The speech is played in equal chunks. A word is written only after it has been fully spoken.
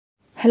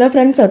Hello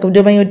friends, welcome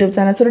to my YouTube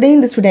channel. So today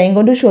in this video I am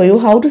going to show you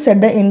how to set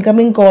the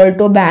incoming call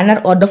to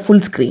banner or the full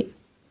screen.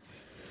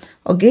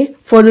 Okay,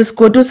 for this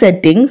go to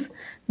settings,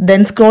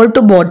 then scroll to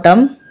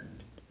bottom.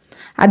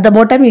 At the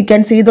bottom you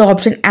can see the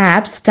option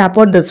apps, tap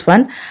on this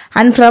one,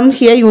 and from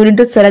here you need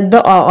to select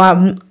the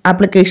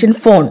application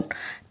phone.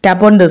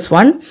 Tap on this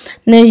one.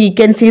 Now you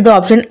can see the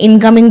option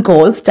incoming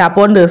calls. Tap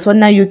on this one.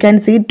 Now you can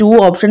see two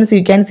options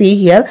you can see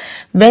here.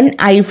 When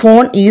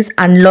iPhone is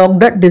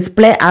unlocked,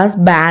 display as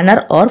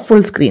banner or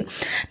full screen.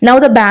 Now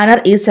the banner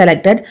is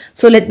selected.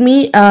 So let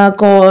me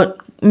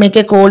make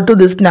a call to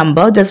this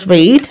number. Just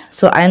wait.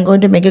 So I am going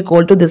to make a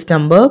call to this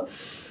number.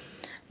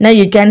 Now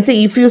you can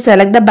see if you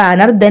select the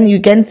banner, then you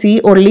can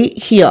see only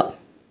here.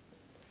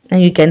 Now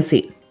you can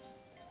see.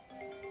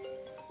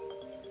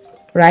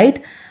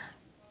 Right?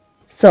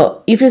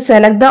 So if you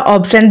select the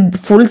option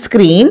full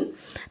screen,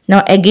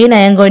 now again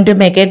I am going to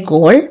make a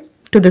call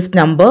to this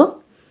number.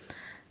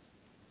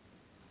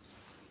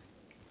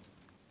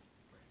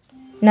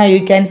 Now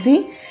you can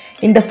see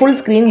in the full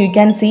screen you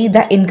can see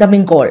the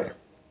incoming call.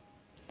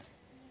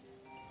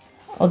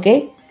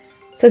 Okay.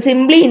 So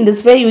simply in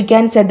this way you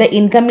can set the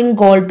incoming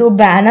call to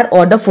banner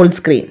or the full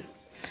screen.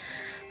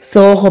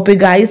 So hope you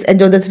guys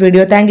enjoy this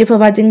video. Thank you for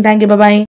watching. Thank you. Bye bye.